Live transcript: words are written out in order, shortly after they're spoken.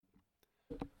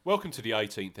Welcome to the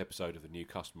 18th episode of the New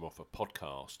Customer Offer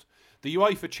podcast. The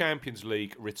UEFA Champions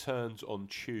League returns on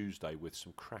Tuesday with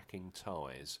some cracking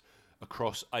ties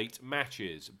across 8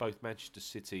 matches. Both Manchester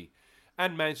City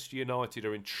and Manchester United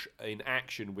are in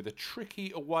action with a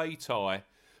tricky away tie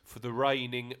for the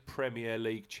reigning Premier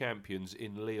League champions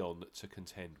in Lyon to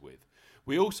contend with.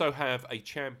 We also have a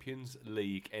Champions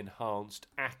League enhanced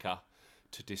ACCA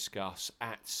to discuss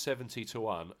at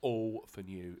 70-1, all for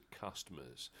new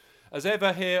customers. As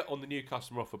ever, here on the New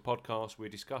Customer Offer podcast, we're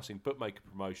discussing bookmaker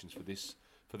promotions for this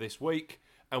week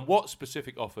and what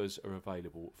specific offers are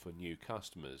available for new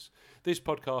customers. This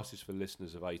podcast is for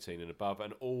listeners of 18 and above,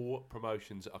 and all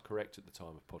promotions are correct at the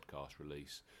time of podcast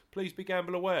release. Please be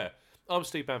gamble aware. I'm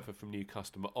Steve Bamford from New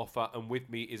Customer Offer, and with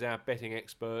me is our betting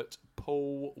expert,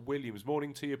 Paul Williams.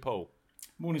 Morning to you, Paul.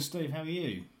 Morning, Steve. How are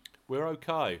you? We're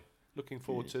okay. Looking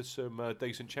forward to some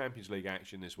decent Champions League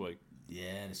action this week.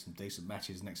 Yeah, there's some decent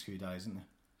matches the next few days, isn't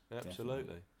there?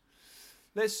 Absolutely.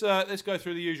 Let's go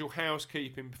through the usual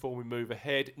housekeeping before we move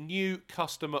ahead.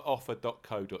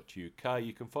 Newcustomeroffer.co.uk.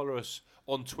 You can follow us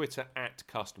on Twitter at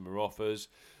Customer Offers.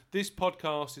 This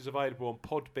podcast is available on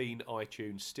Podbean,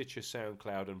 iTunes, Stitcher,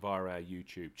 SoundCloud, and via our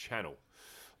YouTube channel.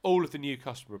 All of the new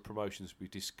customer promotions we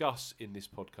discuss in this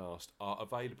podcast are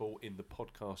available in the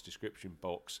podcast description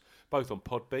box, both on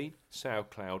Podbean,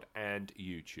 SoundCloud, and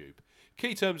YouTube.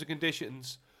 Key terms and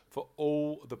conditions for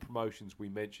all the promotions we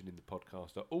mention in the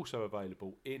podcast are also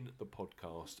available in the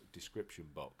podcast description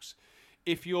box.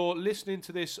 If you're listening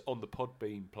to this on the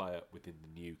Podbean player within the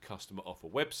New Customer Offer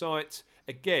website,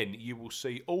 again, you will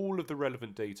see all of the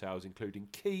relevant details, including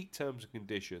key terms and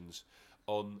conditions,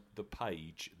 on the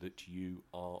page that you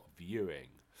are viewing.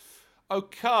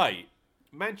 Okay,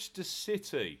 Manchester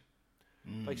City.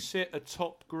 They sit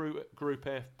atop Group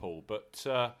F, Paul, but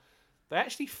they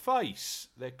actually face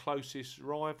their closest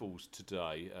rivals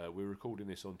today. We're recording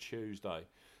this on Tuesday.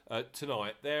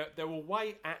 Tonight, they're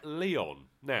away at Lyon.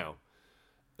 Now,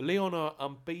 Lyon are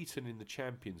unbeaten in the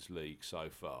Champions League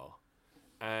so far,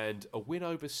 and a win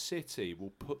over City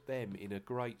will put them in a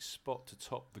great spot to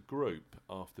top the group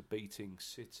after beating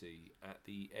City at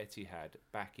the Etihad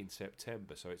back in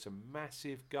September. So it's a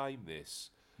massive game, this,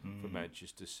 for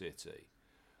Manchester City.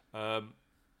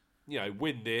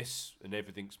 Win this and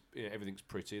everything's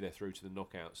pretty. They're through to the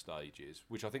knockout stages,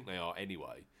 which I think they are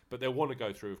anyway. But they'll want to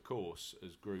go through, of course,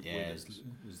 as group winners.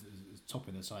 As top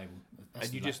of the table. That's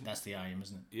the aim,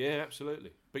 isn't it? Yeah,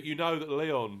 absolutely. But you know that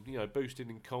Lyon, boosted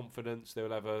in confidence,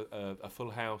 they'll have a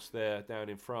full house there down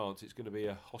in France. It's going to be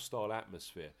a hostile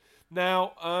atmosphere.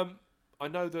 Now, I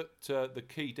know that the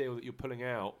key deal that you're pulling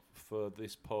out for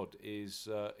this pod is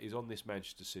on this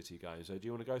Manchester City game. So do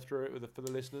you want to go through it for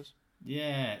the listeners?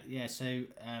 Yeah. So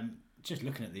just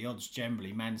looking at the odds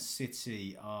generally, Man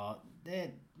City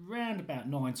they're round about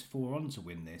 9-4 on to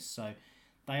win this. So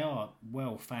they are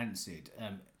well fancied.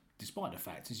 Despite the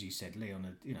fact, as you said,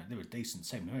 Lyon they're a decent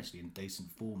team. They're actually in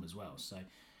decent form as well. So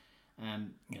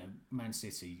Man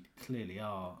City clearly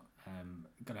are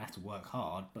going to have to work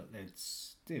hard, but they're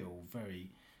still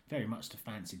very, very much the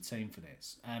fancied team for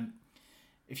this.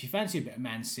 If you fancy a bit of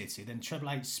Man City, then Treble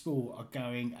 8 Sport are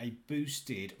going a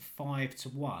boosted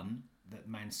 5-1 that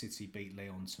Man City beat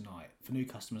Lyon tonight. For new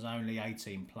customers only,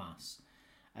 18+.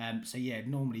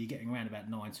 Normally you're getting around about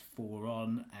 9-4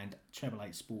 on, and Treble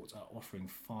 8 Sports are offering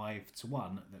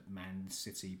 5-1 that Man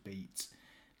City beat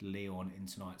Lyon in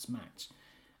tonight's match.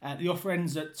 The offer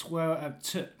ends at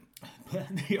the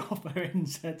offer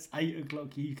ends at 8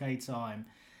 o'clock UK time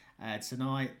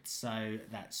tonight, so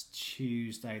that's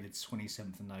Tuesday the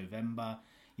 27th of November.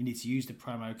 You need to use the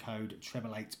promo code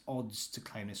Treble8Odds to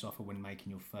claim this offer when making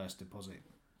your first deposit.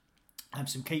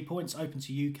 Some key points: open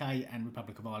to UK and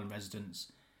Republic of Ireland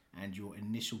residents, and your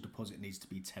initial deposit needs to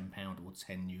be £10 or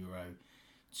 €10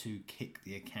 to kick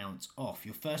the account off.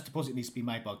 Your first deposit needs to be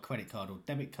made by credit card or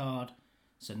debit card,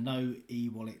 so no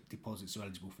e-wallet deposits are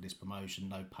eligible for this promotion,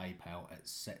 no PayPal,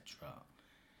 etc.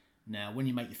 Now, when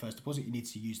you make your first deposit, you need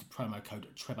to use the promo code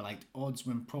Treble8Odds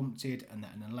when prompted, and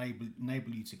that will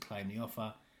enable you to claim the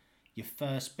offer. Your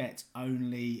first bet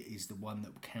only is the one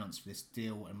that counts for this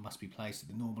deal and must be placed at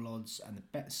the normal odds, and the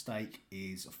bet stake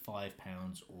is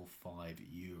 £5 or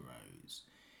 €5.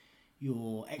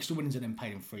 Your extra winnings are then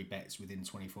paid in free bets within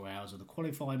 24 hours of the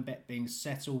qualifying bet being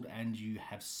settled, and you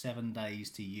have 7 days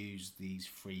to use these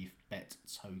free bet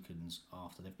tokens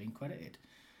after they've been credited.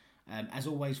 As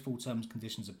always, full terms and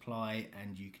conditions apply,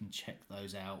 and you can check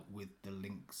those out with the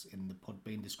links in the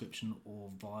Podbean description or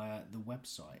via the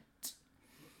website.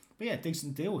 But yeah,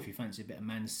 decent deal if you fancy a bit of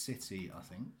Man City, I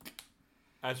think.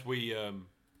 As we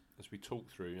as we talk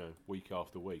through, week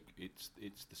after week, it's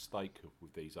the stake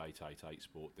with these 888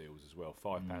 sport deals as well.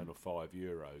 £5 or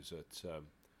 €5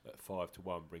 at 5 to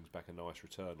 1 brings back a nice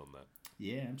return on that.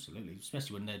 Yeah, absolutely.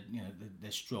 Especially when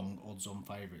they're strong odds-on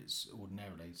favourites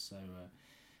ordinarily. So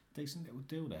decent little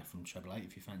deal there from Treble 8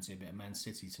 if you fancy a bit of Man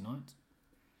City tonight.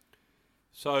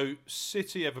 So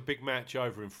City have a big match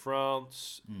over in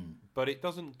France, but it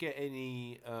doesn't get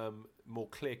any more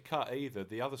clear cut either.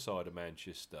 The other side of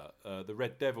Manchester, the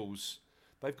Red Devils,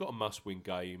 they've got a must-win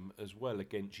game as well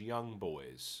against Young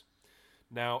Boys.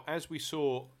 Now, as we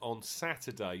saw on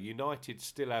Saturday, United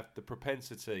still have the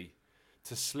propensity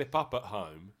to slip up at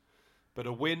home, but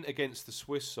a win against the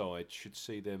Swiss side should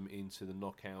see them into the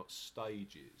knockout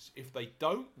stages. If they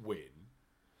don't win,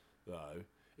 though,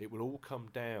 it will all come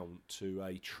down to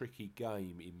a tricky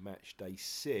game in match day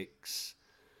 6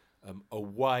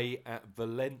 away at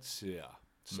Valencia.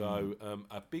 So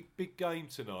a big game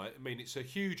tonight. I mean, it's a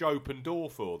huge open door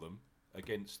for them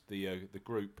against the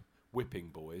group whipping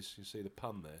boys. You see the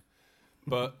pun there.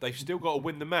 But they've still got to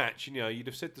win the match. You'd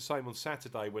have said the same on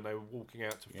Saturday when they were walking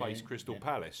out to face Crystal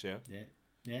Palace, yeah?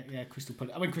 Yeah. Crystal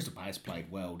Palace. I mean, Crystal Palace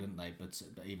played well, didn't they? But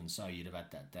even so, you'd have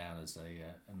had that down as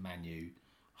a Man U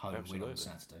home win on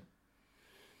Saturday.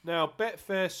 Now,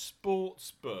 Betfair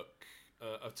Sportsbook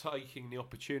are taking the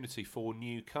opportunity for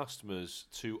new customers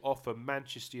to offer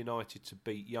Manchester United to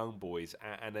beat Young Boys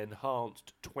at an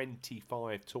enhanced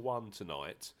 25 to 1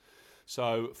 tonight.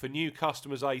 So, for new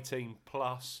customers 18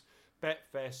 plus,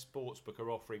 Betfair Sportsbook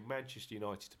are offering Manchester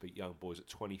United to beat Young Boys at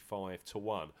 25 to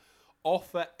 1.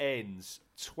 Offer ends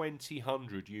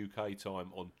 2000 UK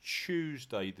time on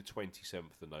Tuesday, the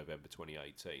 27th of November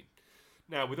 2018.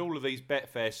 Now, with all of these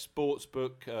Betfair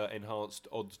Sportsbook enhanced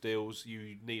odds deals,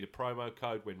 you need a promo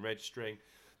code when registering.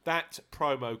 That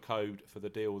promo code for the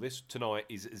deal tonight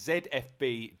is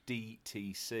ZFBDTC,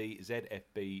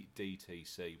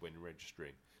 ZFBDTC when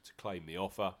registering to claim the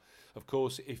offer. Of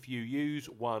course, if you use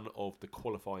one of the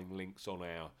qualifying links on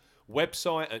our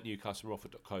website at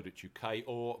newcustomeroffer.co.uk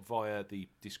or via the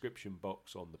description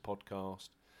box on the podcast,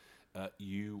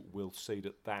 you will see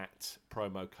that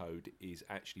promo code is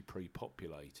actually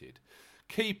pre-populated.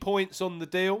 Key points on the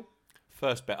deal: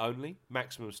 first bet only,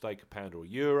 maximum stake £1 or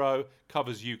 €1,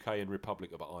 covers UK and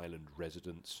Republic of Ireland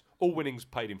residents. All winnings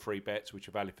paid in free bets, which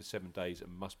are valid for 7 days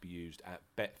and must be used at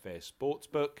Betfair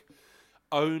Sportsbook.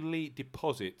 Only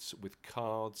deposits with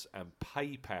cards and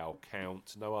PayPal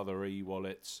count, no other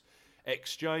e-wallets.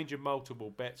 Exchange and multiple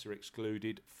bets are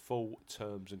excluded. Full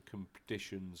terms and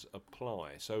conditions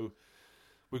apply. So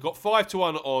we've got 5 to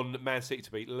 1 on Man City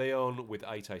to beat Lyon with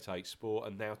 888 Sport,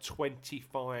 and now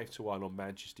 25 to 1 on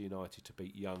Manchester United to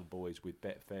beat Young Boys with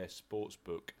Betfair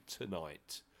Sportsbook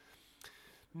tonight.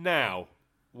 Now,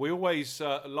 we always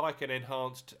like an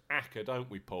enhanced ACCA, don't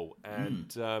we, Paul?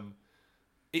 And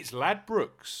it's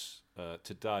Ladbrokes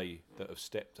today that have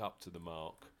stepped up to the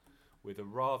mark with a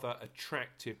rather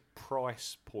attractive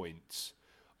price point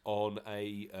on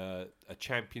a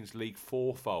Champions League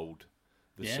fourfold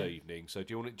this evening. So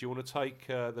do you want to take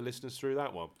the listeners through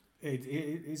that one? It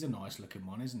is a nice looking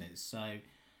one, isn't it? So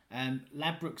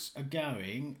Ladbrokes are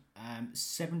going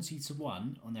 70 to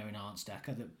 1 on their enhanced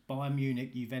ACCA that Bayern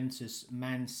Munich, Juventus,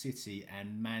 Man City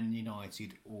and Man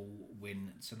United all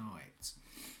win tonight.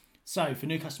 So, for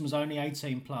new customers only,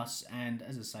 18 plus, and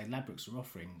as I say, Ladbrokes are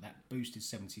offering that boosted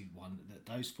 71 that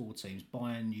those 4 teams,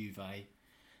 Bayern, Juve,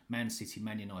 Man City,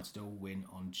 Man United, all win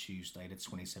on Tuesday, the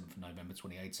 27th of November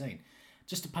 2018.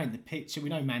 Just to paint the picture, we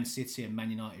know Man City and Man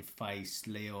United faced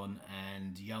Lyon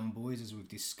and Young Boys, as we've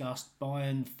discussed.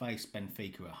 Bayern faced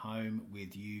Benfica at home,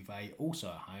 with Juve also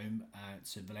at home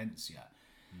to Valencia.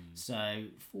 So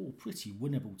 4 pretty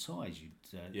winnable ties.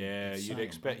 You'd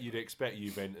expect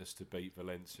Juventus to beat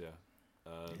Valencia.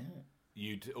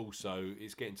 You'd also,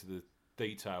 it's getting to the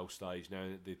detail stage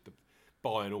now. The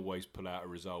Bayern always pull out a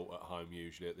result at home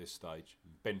usually at this stage.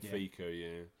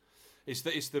 Benfica, it's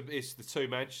the 2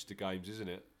 Manchester games, isn't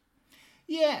it?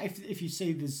 Yeah, if you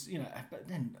see there's but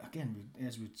then again,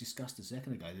 as we discussed a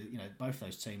second ago, both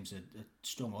those teams are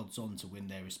strong odds on to win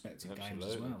their respective games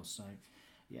as well. So.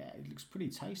 Yeah, it looks pretty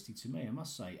tasty to me, I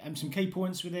must say. Some key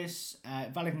points for this.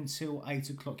 Valid until 8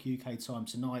 o'clock UK time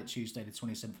tonight, Tuesday the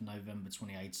 27th of November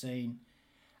 2018.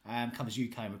 Covers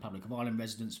UK and Republic of Ireland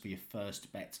residents for your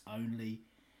first bet only.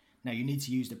 Now, you need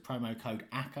to use the promo code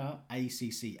ACCA,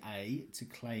 ACCA, to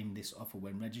claim this offer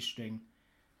when registering.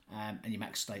 And your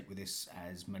max stake with this,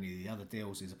 as many of the other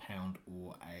deals, is £1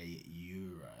 or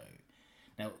 €1.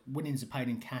 Now, winnings are paid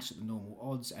in cash at the normal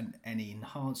odds, and any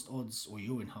enhanced odds or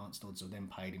your enhanced odds are then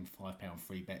paid in £5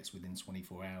 free bets within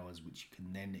 24 hours, which you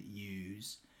can then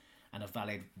use and are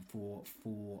valid for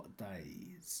 4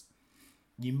 days.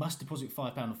 You must deposit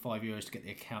 £5 or €5 to get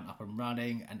the account up and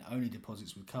running, and only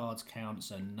deposits with cards count,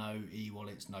 so no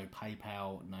e-wallets, no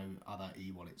PayPal, no other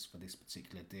e-wallets for this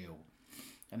particular deal.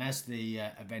 And as the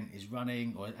event is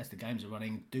running, or as the games are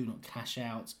running, do not cash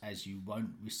out, as you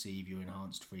won't receive your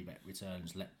enhanced free bet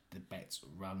returns. Let the bet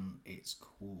run its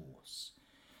course.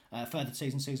 Further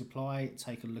T's and C's apply.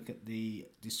 Take a look at the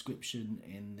description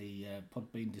in the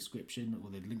Podbean description, or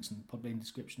the links in the Podbean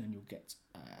description, and you'll get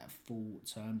full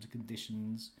terms and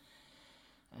conditions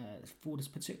for this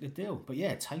particular deal. But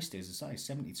yeah, tasty, as I say,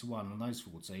 70 to 1 on those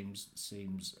 4 teams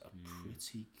seems a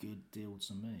pretty good deal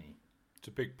to me. It's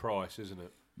a big price, isn't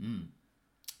it?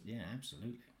 Yeah,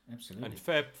 absolutely. Absolutely. And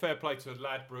fair play to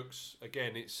Ladbrokes.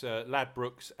 Again, it's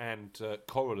Ladbrokes and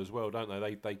Coral as well, don't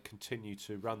they? They continue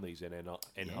to run these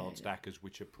enhanced ACCAs,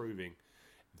 which are proving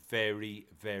very,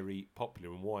 very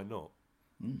popular. And why not?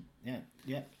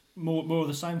 Yeah. More of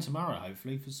the same tomorrow,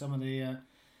 hopefully, for some of the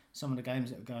games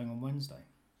that are going on Wednesday.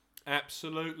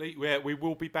 Absolutely. Yeah, we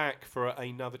will be back for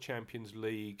another Champions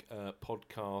League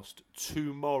podcast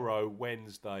tomorrow,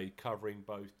 Wednesday, covering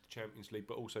both the Champions League,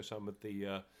 but also some of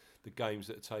the games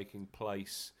that are taking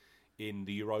place in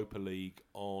the Europa League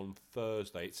on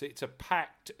Thursday. It's a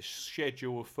packed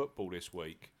schedule of football this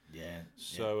week. Yeah.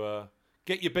 So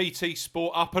get your BT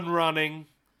Sport up and running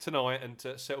tonight and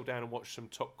settle down and watch some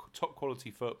top quality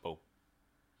football.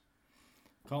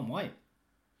 Can't wait.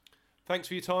 Thanks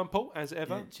for your time, Paul, as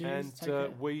ever. Yeah, cheers.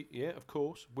 And of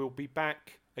course, we'll be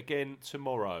back again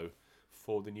tomorrow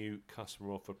for the new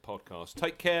Customer Offer podcast.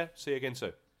 Take care. See you again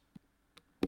soon.